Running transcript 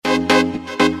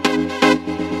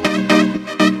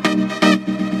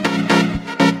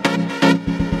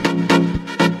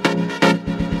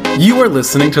You are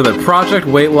listening to the Project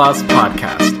Weight Loss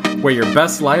Podcast, where your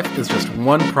best life is just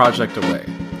one project away.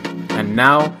 And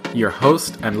now, your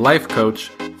host and life coach,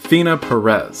 Fina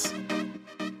Perez.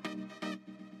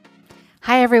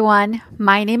 Hi everyone,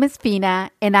 my name is Fina,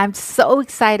 and I'm so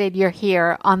excited you're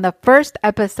here on the first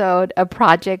episode of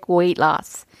Project Weight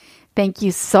Loss. Thank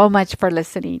you so much for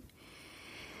listening.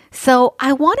 So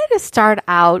I wanted to start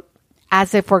out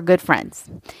as if we're good friends.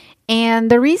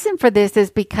 And the reason for this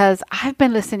is because I've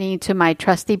been listening to my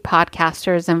trusty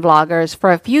podcasters and vloggers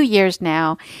for a few years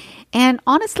now. And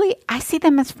honestly, I see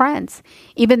them as friends.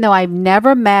 Even though I've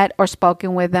never met or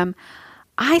spoken with them,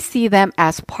 I see them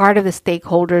as part of the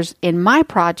stakeholders in my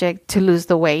project to lose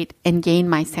the weight and gain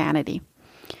my sanity.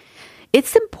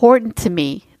 It's important to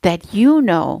me that you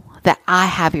know that I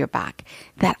have your back,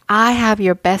 that I have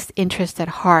your best interest at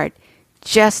heart,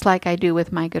 just like I do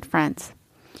with my good friends.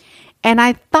 And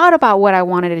I thought about what I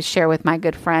wanted to share with my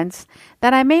good friends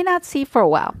that I may not see for a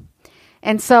while.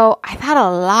 And so I thought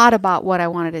a lot about what I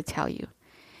wanted to tell you.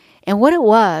 And what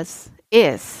it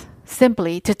is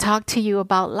simply to talk to you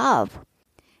about love.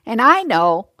 And I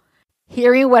know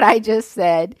hearing what I just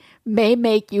said may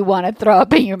make you want to throw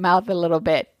up in your mouth a little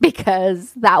bit,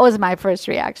 because that was my first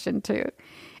reaction too.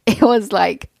 It was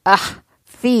like,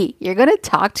 Fee, you're going to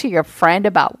talk to your friend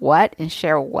about what and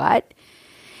share what?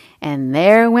 And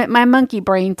there went my monkey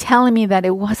brain telling me that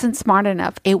it wasn't smart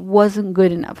enough. It wasn't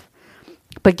good enough.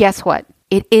 But guess what?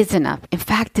 It is enough. In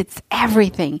fact, it's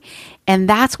everything. And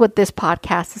that's what this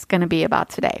podcast is going to be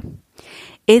about today.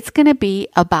 It's going to be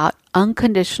about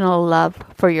unconditional love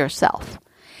for yourself.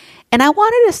 And I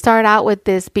wanted to start out with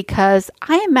this because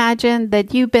I imagine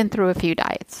that you've been through a few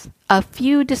diets, a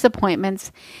few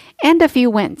disappointments, and a few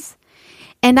wins.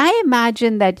 And I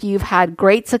imagine that you've had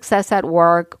great success at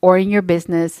work or in your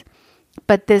business,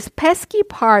 but this pesky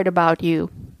part about you,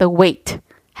 the weight,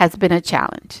 has been a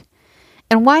challenge.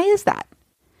 And why is that?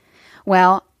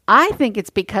 Well, I think it's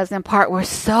because in part we're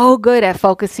so good at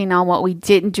focusing on what we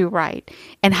didn't do right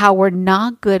and how we're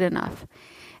not good enough.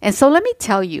 And so let me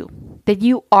tell you that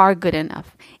you are good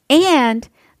enough and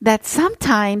that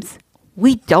sometimes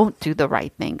we don't do the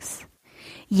right things.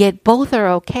 Yet both are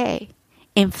okay.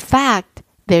 In fact,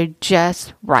 they're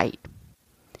just right.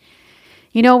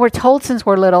 You know, we're told since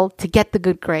we're little to get the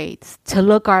good grades, to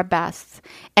look our best,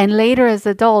 and later as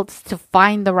adults to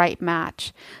find the right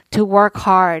match, to work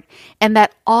hard, and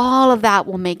that all of that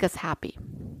will make us happy.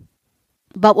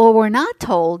 But what we're not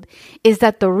told is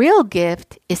that the real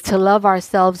gift is to love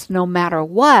ourselves no matter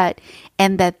what,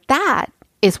 and that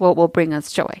is what will bring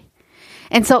us joy.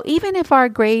 And so even if our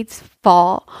grades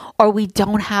fall or we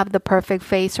don't have the perfect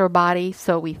face or body,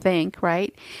 so we think,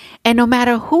 right? And no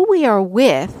matter who we are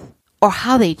with or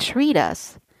how they treat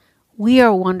us, we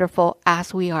are wonderful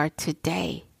as we are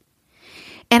today.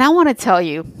 And I want to tell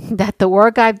you that the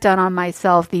work I've done on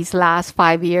myself these last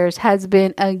 5 years has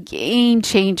been a game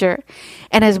changer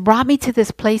and has brought me to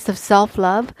this place of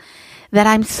self-love that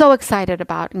I'm so excited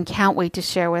about and can't wait to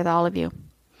share with all of you.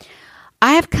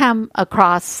 I have come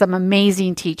across some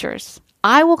amazing teachers.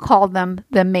 I will call them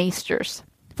the maesters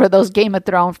for those Game of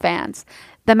Thrones fans.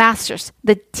 The masters,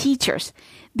 the teachers.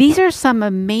 These are some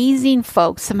amazing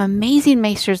folks, some amazing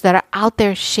maesters that are out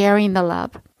there sharing the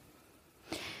love.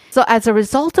 So as a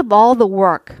result of all the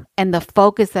work and the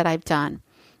focus that I've done,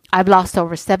 I've lost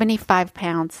over 75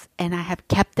 pounds and I have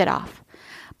kept it off.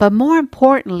 But more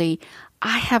importantly,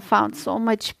 I have found so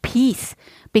much peace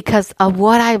because of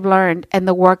what I've learned and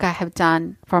the work I have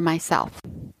done for myself.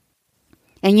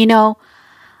 And you know,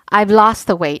 I've lost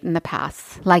the weight in the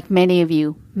past, like many of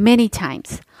you, many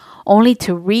times, only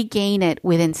to regain it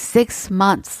within 6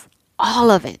 months, all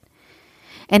of it.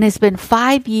 And it's been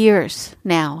 5 years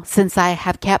now since I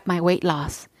have kept my weight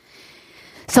loss.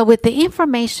 So with the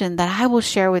information that I will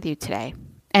share with you today,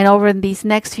 and over these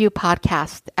next few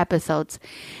podcast episodes,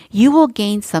 you will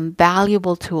gain some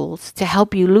valuable tools to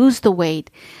help you lose the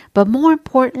weight. But more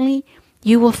importantly,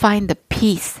 you will find the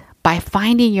peace by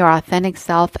finding your authentic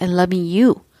self and loving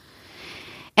you.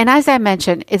 And as I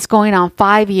mentioned, it's going on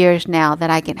 5 years now that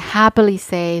I can happily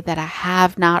say that I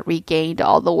have not regained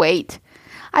all the weight.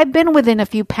 I've been within a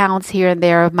few pounds here and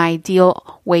there of my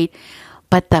ideal weight,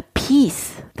 but the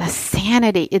peace, the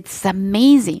sanity, it's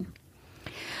amazing.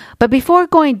 But before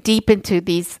going deep into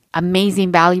these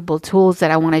amazing, valuable tools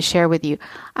that I want to share with you,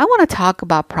 I want to talk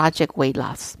about Project Weight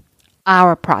Loss,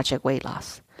 our Project Weight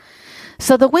Loss.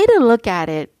 So the way to look at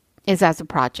it is as a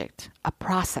project, a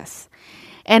process.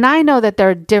 And I know that there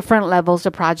are different levels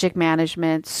of project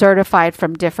management certified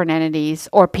from different entities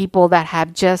or people that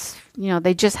have just,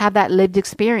 they just have that lived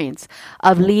experience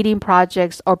of leading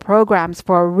projects or programs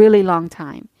for a really long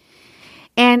time.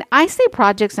 And I say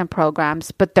projects and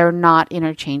programs, but they're not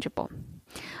interchangeable.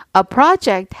 A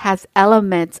project has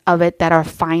elements of it that are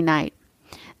finite.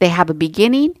 They have a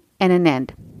beginning and an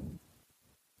end.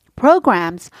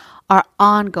 Programs are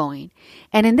ongoing.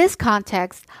 And in this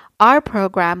context, our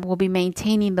program will be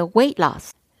maintaining the weight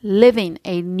loss, living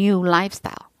a new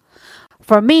lifestyle.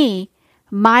 For me,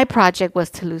 my project was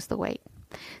to lose the weight.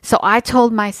 So I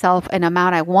told myself an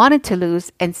amount I wanted to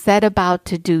lose and set about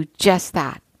to do just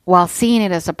that while seeing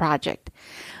it as a project.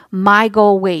 My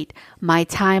goal weight, my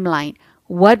timeline,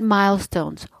 what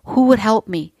milestones, who would help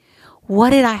me, what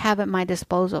did I have at my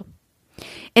disposal?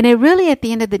 And it really, at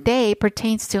the end of the day,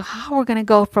 pertains to how we're going to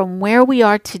go from where we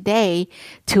are today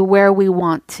to where we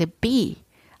want to be,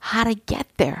 how to get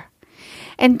there.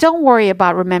 And don't worry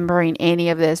about remembering any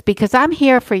of this because I'm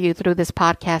here for you through this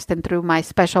podcast and through my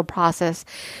special process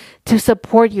to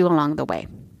support you along the way.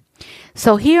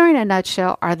 So here in a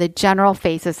nutshell are the general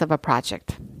phases of a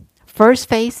project. First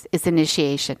phase is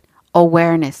initiation,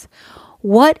 awareness.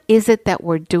 What is it that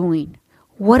we're doing?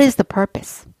 What is the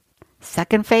purpose?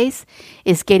 Second phase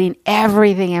is getting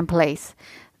everything in place.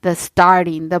 The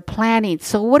starting, the planning.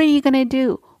 So what are you going to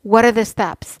do? What are the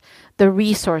steps? The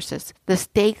resources, the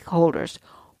stakeholders.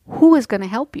 Who is going to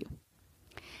help you?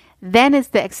 Then it's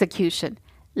the execution.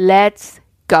 Let's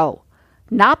go.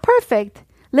 Not perfect.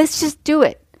 Let's just do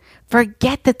it.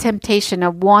 Forget the temptation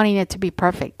of wanting it to be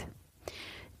perfect.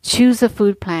 Choose a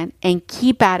food plan and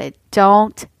keep at it.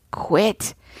 Don't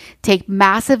quit. Take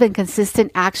massive and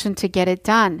consistent action to get it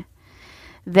done.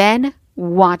 Then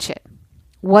watch it.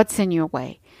 What's in your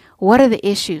way? What are the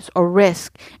issues or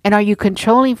risks? And are you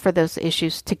controlling for those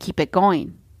issues to keep it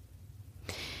going?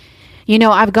 You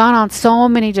know, I've gone on so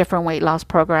many different weight loss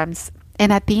programs.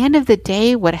 And at the end of the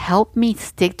day, what helped me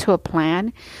stick to a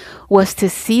plan was to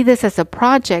see this as a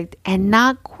project and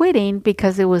not quitting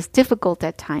because it was difficult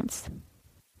at times.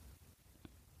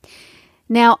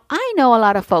 Now, I know a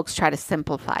lot of folks try to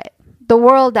simplify it. The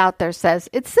world out there says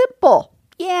it's simple.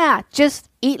 Yeah, just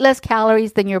eat less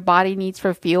calories than your body needs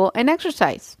for fuel and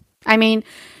exercise. I mean,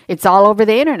 it's all over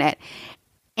the internet.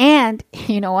 And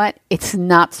you know what? It's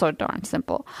not so darn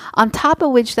simple. On top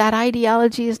of which, that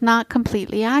ideology is not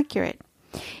completely accurate.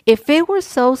 If it were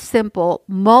so simple,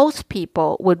 most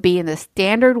people would be in the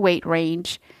standard weight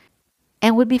range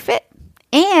and would be fit.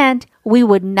 And we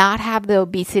would not have the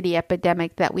obesity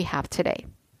epidemic that we have today.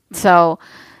 So,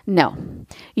 no,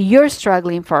 you're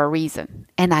struggling for a reason,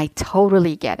 and I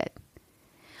totally get it.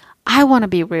 I want to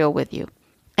be real with you.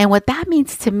 And what that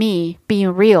means to me, being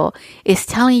real, is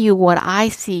telling you what I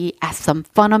see as some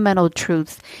fundamental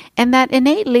truths, and that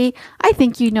innately, I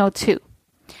think you know too.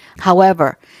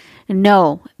 However,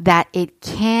 know that it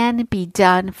can be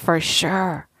done for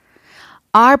sure.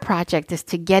 Our project is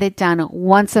to get it done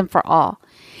once and for all.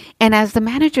 And as the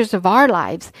managers of our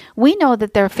lives, we know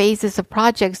that there are phases of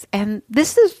projects, and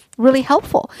this is really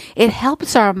helpful. It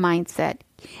helps our mindset,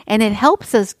 and it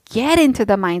helps us get into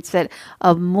the mindset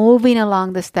of moving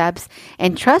along the steps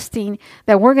and trusting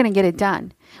that we're going to get it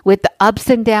done with the ups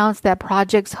and downs that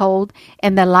projects hold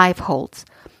and that life holds.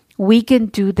 We can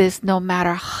do this no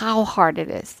matter how hard it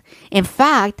is. In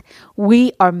fact,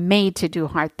 we are made to do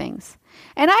hard things.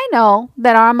 And I know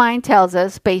that our mind tells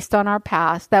us, based on our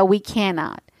past, that we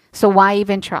cannot. So why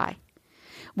even try?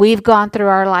 We've gone through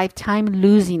our lifetime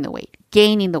losing the weight,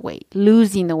 gaining the weight,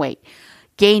 losing the weight,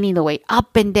 gaining the weight,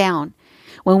 up and down.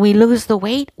 When we lose the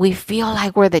weight, we feel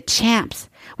like we're the champs.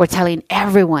 We're telling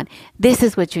everyone, this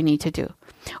is what you need to do.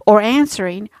 Or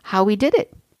answering how we did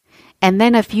it. And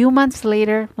then a few months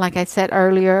later, like I said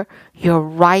earlier, you're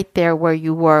right there where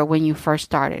you were when you first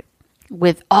started,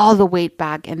 with all the weight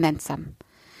back and then some.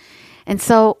 And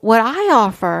so what I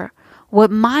offer, what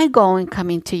my goal in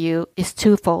coming to you is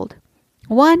twofold.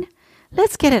 One,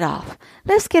 let's get it off.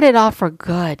 Let's get it off for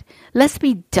good. Let's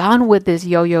be done with this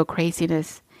yo-yo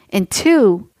craziness. And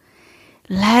two,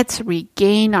 let's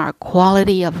regain our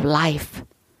quality of life.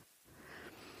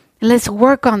 Let's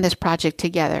work on this project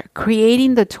together,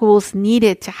 creating the tools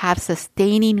needed to have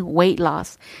sustaining weight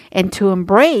loss and to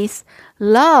embrace,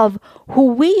 love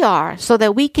who we are so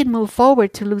that we can move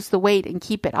forward to lose the weight and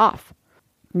keep it off.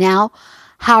 Now,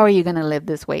 how are you going to live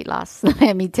this weight loss?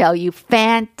 Let me tell you,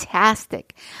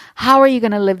 fantastic. How are you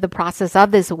going to live the process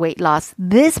of this weight loss,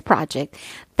 this project?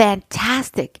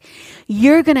 Fantastic.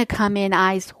 You're going to come in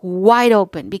eyes wide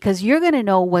open because you're going to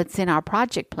know what's in our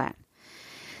project plan.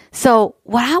 So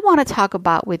what I want to talk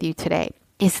about with you today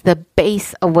is the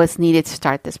base of what's needed to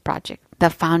start this project, the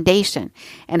foundation,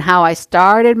 and how I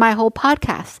started my whole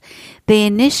podcast. The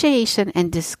initiation and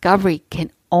discovery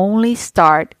can only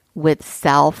start with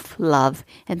self-love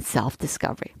and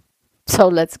self-discovery. So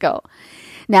let's go.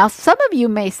 Now, some of you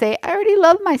may say, I already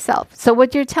love myself. So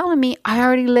what you're telling me, I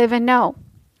already live and know.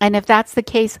 And if that's the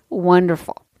case,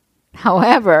 wonderful.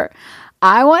 However,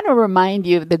 I want to remind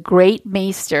you of the great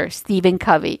maester, Stephen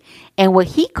Covey, and what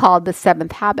he called the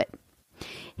seventh habit.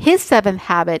 His seventh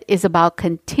habit is about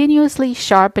continuously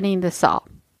sharpening the saw.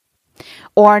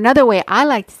 Or another way I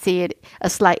like to see it, a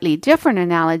slightly different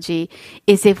analogy,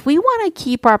 is if we want to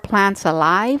keep our plants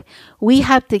alive, we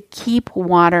have to keep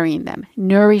watering them,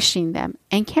 nourishing them,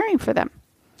 and caring for them.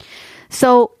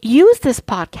 So use this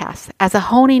podcast as a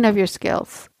honing of your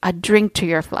skills, a drink to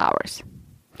your flowers.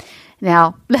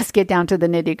 Now, let's get down to the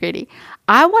nitty-gritty.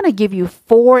 I want to give you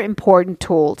 4 important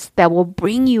tools that will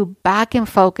bring you back in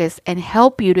focus and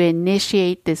help you to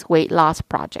initiate this weight loss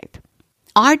project.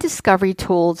 Our discovery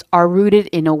tools are rooted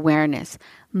in awareness,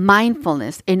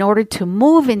 mindfulness, in order to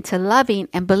move into loving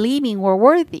and believing we're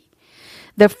worthy.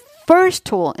 The first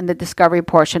tool in the discovery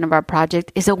portion of our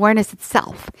project is awareness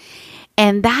itself.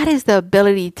 And that is the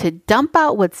ability to dump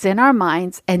out what's in our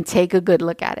minds and take a good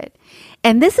look at it.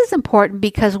 And this is important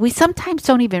because we sometimes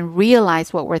don't even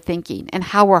realize what we're thinking and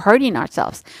how we're hurting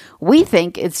ourselves. We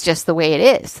think it's just the way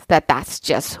it is, that that's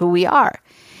just who we are.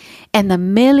 And the $1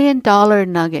 million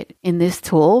nugget in this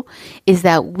tool is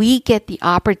that we get the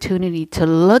opportunity to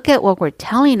look at what we're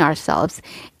telling ourselves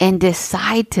and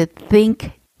decide to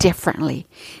think differently,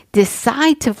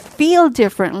 decide to feel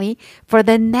differently for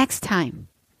the next time.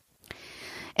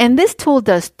 And this tool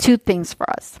does 2 things for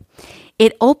us.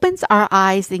 It opens our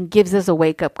eyes and gives us a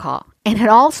wake-up call. And it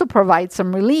also provides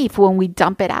some relief when we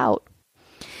dump it out.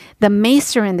 The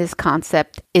maester in this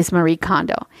concept is Marie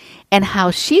Kondo. And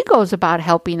how she goes about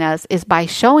helping us is by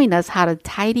showing us how to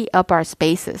tidy up our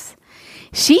spaces.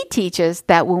 She teaches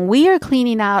that when we are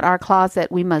cleaning out our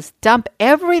closet, we must dump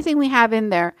everything we have in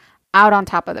there out on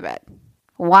top of the bed.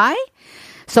 Why?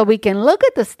 So we can look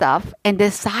at the stuff and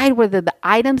decide whether the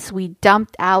items we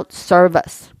dumped out serve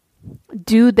us.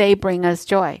 Do they bring us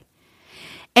joy?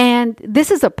 And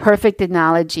this is a perfect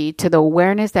analogy to the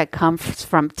awareness that comes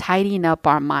from tidying up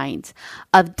our minds,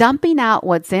 of dumping out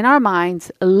what's in our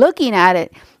minds, looking at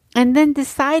it, and then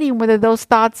deciding whether those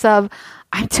thoughts of,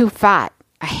 I'm too fat,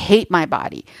 I hate my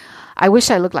body, I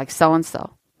wish I looked like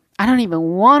so-and-so, I don't even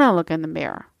want to look in the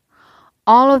mirror.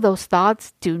 All of those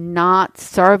thoughts do not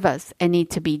serve us and need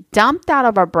to be dumped out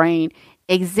of our brain,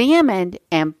 examined,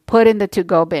 and put in the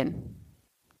to-go bin.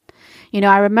 You know,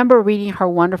 I remember reading her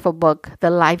wonderful book, The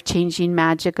Life-Changing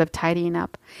Magic of Tidying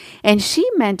Up. And she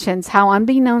mentions how,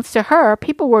 unbeknownst to her,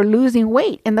 people were losing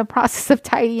weight in the process of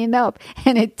tidying up.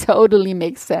 And it totally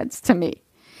makes sense to me.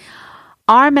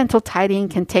 Our mental tidying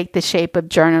can take the shape of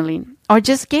journaling or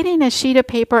just getting a sheet of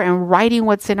paper and writing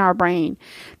what's in our brain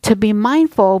to be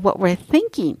mindful of what we're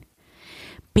thinking.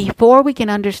 Before we can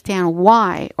understand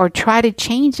why or try to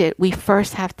change it, we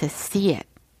first have to see it.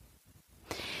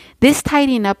 This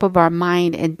tidying up of our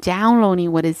mind and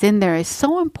downloading what is in there is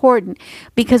so important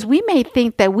because we may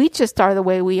think that we just are the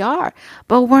way we are,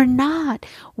 but we're not.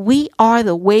 We are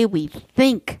the way we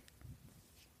think.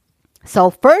 So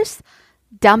first,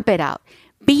 dump it out.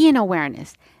 Be in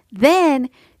awareness. Then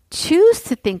choose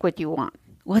to think what you want,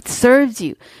 what serves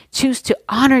you. Choose to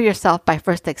honor yourself by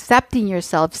first accepting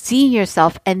yourself, seeing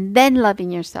yourself, and then loving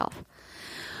yourself.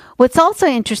 What's also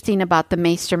interesting about the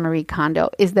Maester Marie Kondo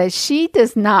is that she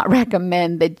does not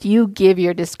recommend that you give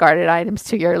your discarded items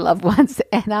to your loved ones,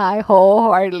 and I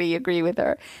wholeheartedly agree with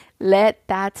her. Let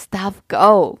that stuff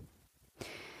go.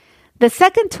 The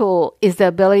second tool is the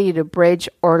ability to bridge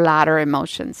or ladder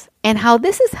emotions. And how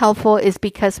this is helpful is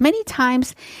because many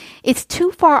times it's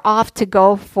too far off to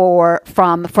go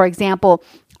from, for example,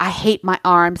 I hate my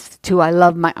arms to I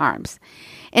love my arms.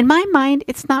 In my mind,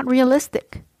 it's not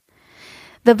realistic.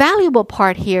 The valuable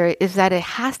part here is that it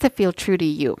has to feel true to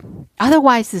you.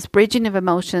 Otherwise, this bridging of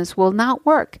emotions will not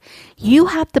work. You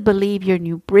have to believe your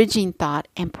new bridging thought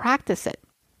and practice it.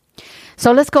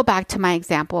 So let's go back to my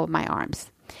example of my arms.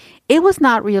 It was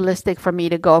not realistic for me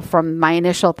to go from my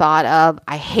initial thought of,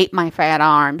 I hate my fat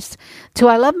arms, to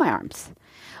I love my arms.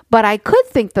 But I could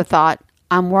think the thought,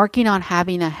 I'm working on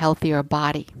having a healthier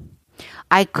body.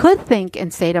 I could think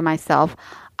and say to myself,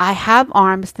 I have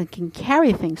arms that can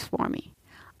carry things for me.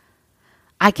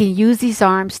 I can use these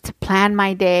arms to plan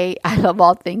my day. I love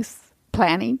all things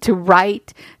planning, to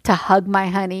write, to hug my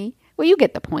honey. Well, you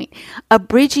get the point. A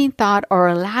bridging thought or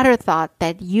a ladder thought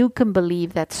that you can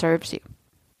believe that serves you.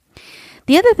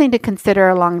 The other thing to consider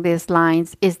along these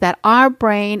lines is that our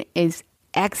brain is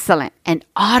excellent and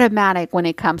automatic when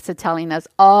it comes to telling us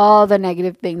all the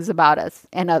negative things about us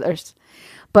and others.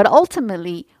 But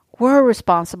ultimately, we're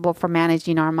responsible for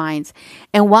managing our minds.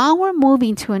 And while we're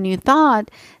moving to a new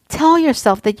thought, tell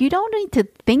yourself that you don't need to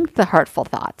think the hurtful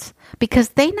thoughts because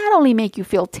they not only make you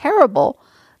feel terrible,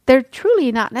 they're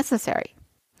truly not necessary.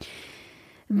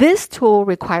 This tool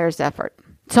requires effort.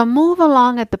 So move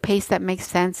along at the pace that makes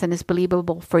sense and is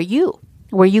believable for you,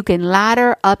 where you can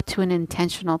ladder up to an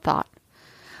intentional thought.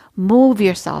 Move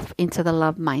yourself into the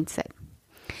love mindset.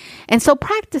 And so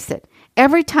practice it.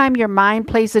 Every time your mind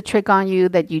plays a trick on you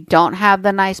that you don't have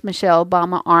the nice Michelle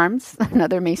Obama arms,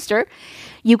 another maester,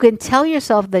 you can tell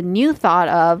yourself the new thought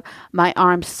of, my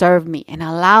arms serve me and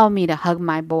allow me to hug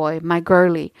my boy, my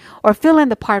girlie, or fill in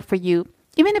the part for you,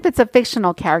 even if it's a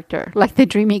fictional character like the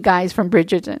dreamy guys from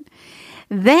Bridgerton.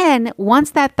 Then,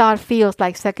 once that thought feels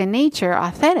like second nature,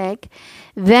 authentic,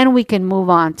 then we can move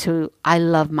on to, I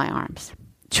love my arms.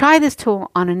 Try this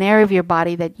tool on an area of your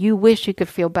body that you wish you could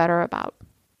feel better about.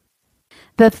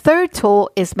 The third tool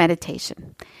is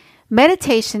meditation.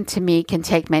 Meditation to me can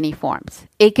take many forms.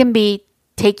 It can be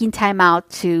taking time out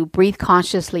to breathe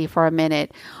consciously for a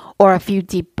minute or a few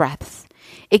deep breaths.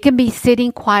 It can be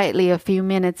sitting quietly a few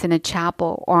minutes in a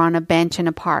chapel or on a bench in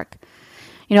a park.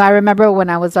 You know, I remember when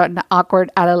I was an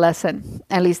awkward adolescent,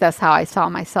 at least that's how I saw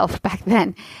myself back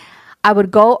then. I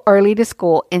would go early to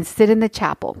school and sit in the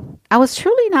chapel. I was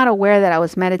truly not aware that I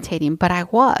was meditating, but I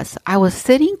was. I was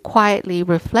sitting quietly,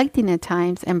 reflecting at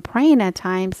times and praying at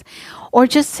times, or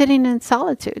just sitting in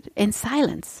solitude, in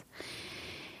silence.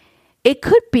 It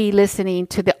could be listening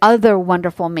to the other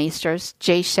wonderful maesters,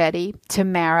 Jay Shetty,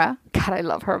 Tamara, God, I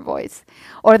love her voice,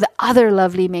 or the other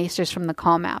lovely maesters from the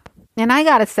Calm app. And I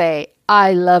gotta say,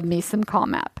 I love me some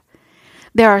Calm app.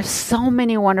 There are so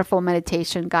many wonderful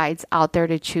meditation guides out there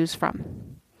to choose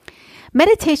from.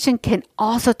 Meditation can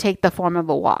also take the form of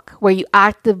a walk, where you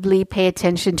actively pay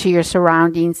attention to your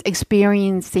surroundings,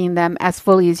 experiencing them as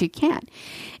fully as you can.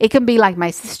 It can be like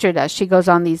my sister does. She goes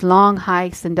on these long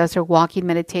hikes and does her walking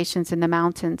meditations in the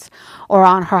mountains or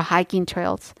on her hiking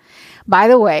trails. By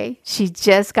the way, she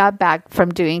just got back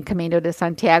from doing Camino de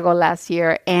Santiago last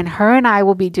year, and her and I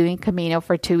will be doing Camino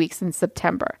for 2 weeks in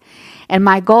September. And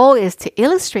my goal is to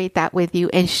illustrate that with you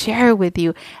and share it with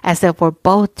you as if we're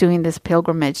both doing this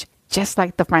pilgrimage, just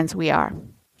like the friends we are.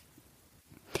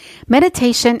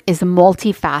 Meditation is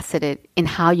multifaceted in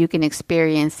how you can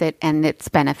experience it and its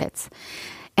benefits.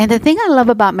 And the thing I love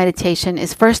about meditation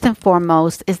is first and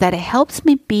foremost is that it helps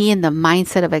me be in the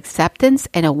mindset of acceptance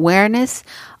and awareness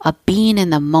of being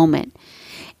in the moment.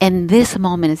 And this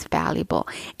moment is valuable,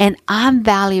 and I'm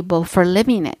valuable for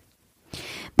living it.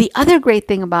 The other great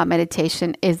thing about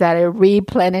meditation is that it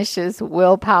replenishes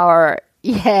willpower.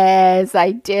 Yes,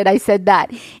 I did. I said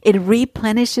that. It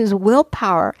replenishes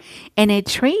willpower, and it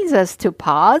trains us to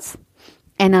pause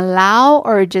and allow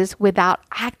urges without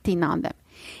acting on them.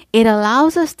 It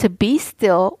allows us to be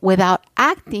still without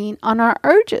acting on our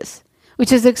urges,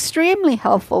 which is extremely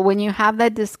helpful when you have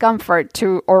that discomfort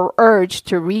or urge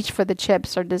to reach for the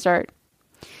chips or dessert.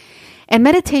 And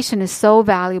meditation is so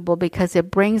valuable because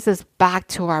it brings us back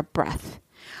to our breath,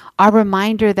 our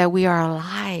reminder that we are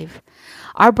alive.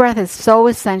 Our breath is so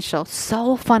essential,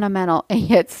 so fundamental, and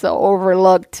yet so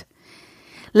overlooked.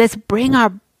 Let's bring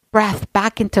our breath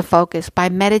back into focus by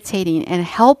meditating and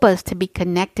help us to be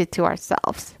connected to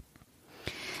ourselves.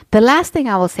 The last thing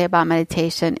I will say about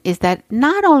meditation is that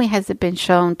not only has it been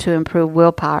shown to improve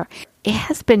willpower, it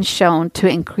has been shown to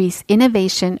increase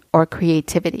innovation or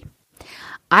creativity.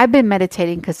 I've been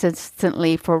meditating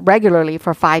regularly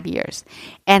for 5 years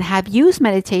and have used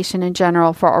meditation in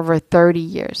general for over 30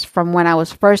 years, from when I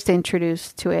was first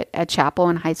introduced to it at chapel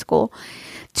in high school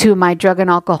to my drug and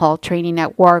alcohol training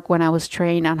at work when I was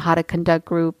trained on how to conduct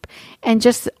group and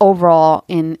just overall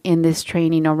in this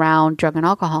training around drug and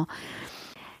alcohol.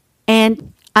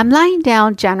 And I'm lying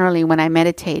down generally when I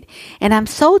meditate, and I'm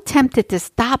so tempted to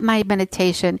stop my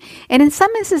meditation. And in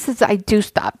some instances, I do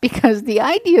stop because the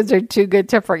ideas are too good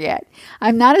to forget.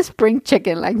 I'm not a spring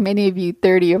chicken like many of you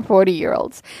 30 or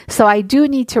 40-year-olds. So I do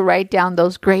need to write down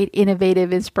those great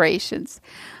innovative inspirations.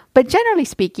 But generally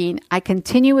speaking, I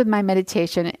continue with my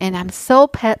meditation, and I'm so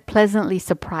pleasantly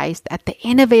surprised at the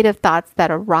innovative thoughts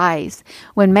that arise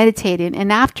when meditating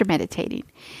and after meditating.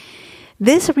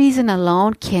 This reason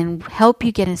alone can help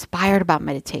you get inspired about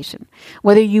meditation,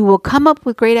 whether you will come up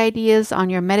with great ideas on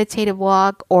your meditative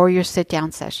walk or your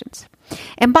sit-down sessions.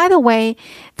 And by the way,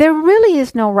 there really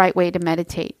is no right way to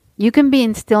meditate. You can be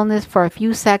in stillness for a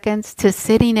few seconds to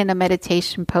sitting in a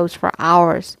meditation pose for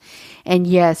hours. And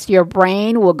yes, your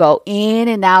brain will go in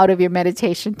and out of your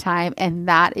meditation time, and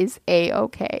that is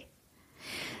A-okay.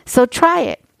 So try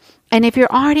it. And if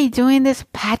you're already doing this,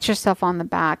 pat yourself on the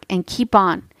back and keep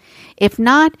on. If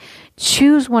not,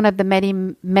 choose one of the many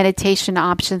meditation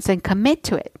options and commit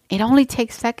to it. It only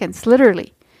takes seconds,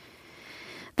 literally.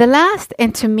 The last,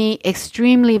 and to me,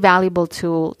 extremely valuable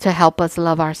tool to help us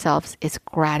love ourselves is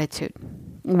gratitude.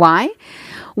 Why?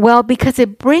 Well, because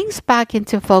it brings back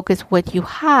into focus what you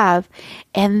have,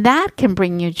 and that can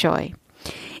bring you joy.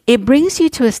 It brings you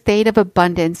to a state of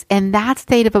abundance, and that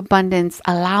state of abundance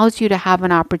allows you to have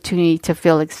an opportunity to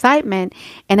feel excitement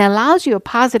and allows you a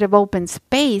positive open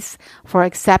space for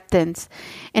acceptance.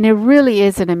 And it really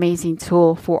is an amazing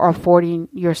tool for affording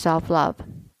yourself love.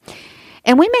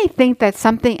 And we may think that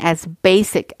something as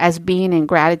basic as being in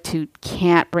gratitude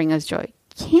can't bring us joy,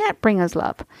 can't bring us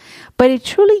love. But it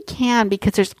truly can,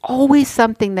 because there's always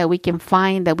something that we can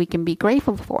find that we can be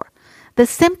grateful for. The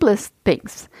simplest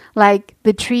things, like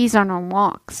the trees on our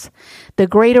walks, the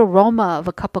great aroma of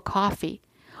a cup of coffee,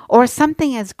 or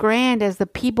something as grand as the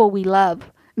people we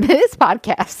love. This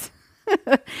podcast.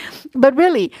 But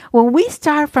really, when we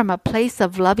start from a place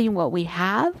of loving what we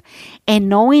have and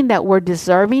knowing that we're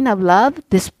deserving of love,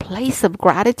 this place of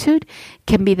gratitude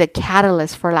can be the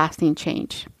catalyst for lasting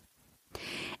change.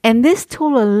 And this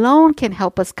tool alone can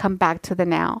help us come back to the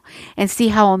now and see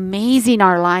how amazing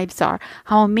our lives are,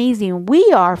 how amazing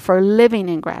we are for living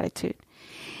in gratitude.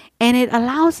 And it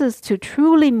allows us to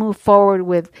truly move forward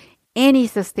with any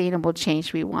sustainable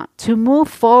change we want, to move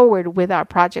forward with our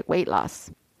Project Weight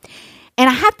Loss. And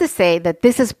I have to say that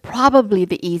this is probably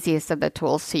the easiest of the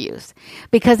tools to use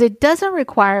because it doesn't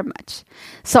require much.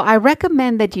 So I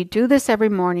recommend that you do this every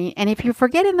morning. And if you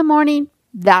forget in the morning,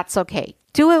 that's okay.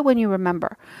 Do it when you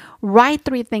remember. Write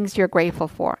 3 things you're grateful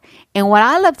for. And what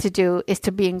I love to do is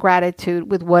to be in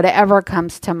gratitude with whatever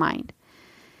comes to mind.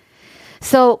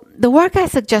 So the work I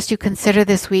suggest you consider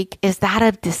this week is that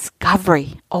of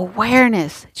discovery,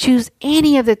 awareness. Choose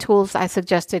any of the tools I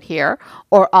suggested here,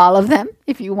 or all of them.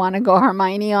 If you want to go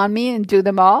Hermione on me and do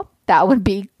them all, that would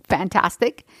be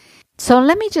fantastic. So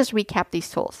let me just recap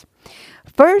these tools.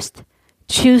 First,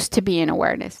 choose to be in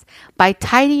awareness by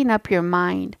tidying up your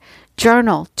mind.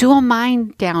 Journal, do a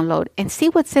mind download, and see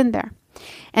what's in there.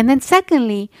 And then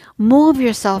secondly, move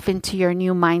yourself into your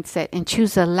new mindset and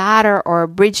choose a ladder or a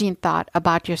bridging thought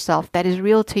about yourself that is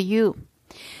real to you.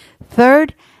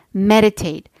 Third,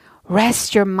 meditate.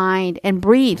 Rest your mind and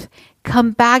breathe.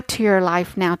 Come back to your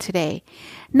life now today.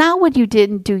 Not what you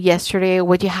didn't do yesterday or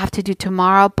what you have to do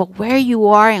tomorrow, but where you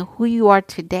are and who you are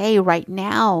today, right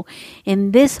now,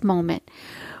 in this moment.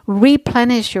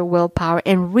 Replenish your willpower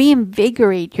and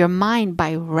reinvigorate your mind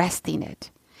by resting it.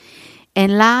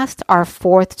 And last, our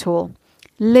fourth tool,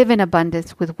 live in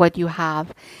abundance with what you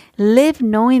have. Live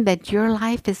knowing that your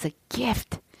life is a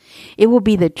gift. It will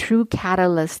be the true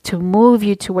catalyst to move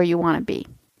you to where you want to be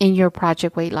in your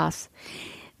Project Weight Loss.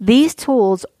 These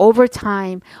tools over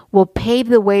time will pave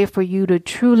the way for you to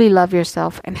truly love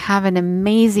yourself and have an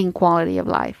amazing quality of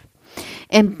life.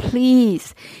 And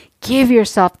please give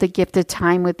yourself the gift of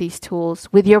time with these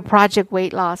tools, with your Project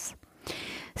Weight Loss.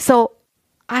 So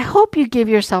I hope you give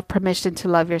yourself permission to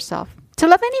love yourself, to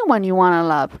love anyone you want to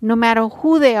love, no matter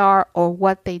who they are or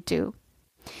what they do.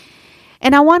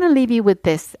 And I want to leave you with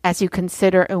this as you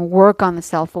consider and work on the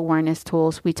self-awareness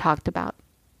tools we talked about.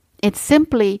 It's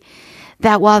simply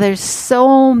that while there's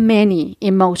so many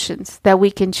emotions that we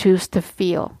can choose to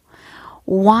feel,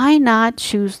 why not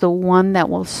choose the one that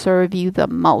will serve you the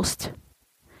most?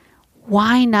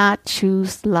 Why not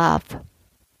choose love?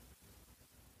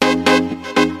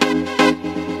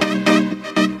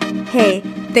 Hey,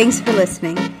 thanks for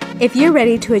listening. If you're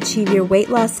ready to achieve your weight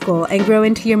loss goal and grow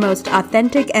into your most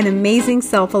authentic and amazing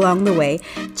self along the way,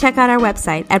 check out our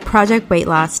website at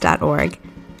projectweightloss.org.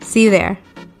 See you there.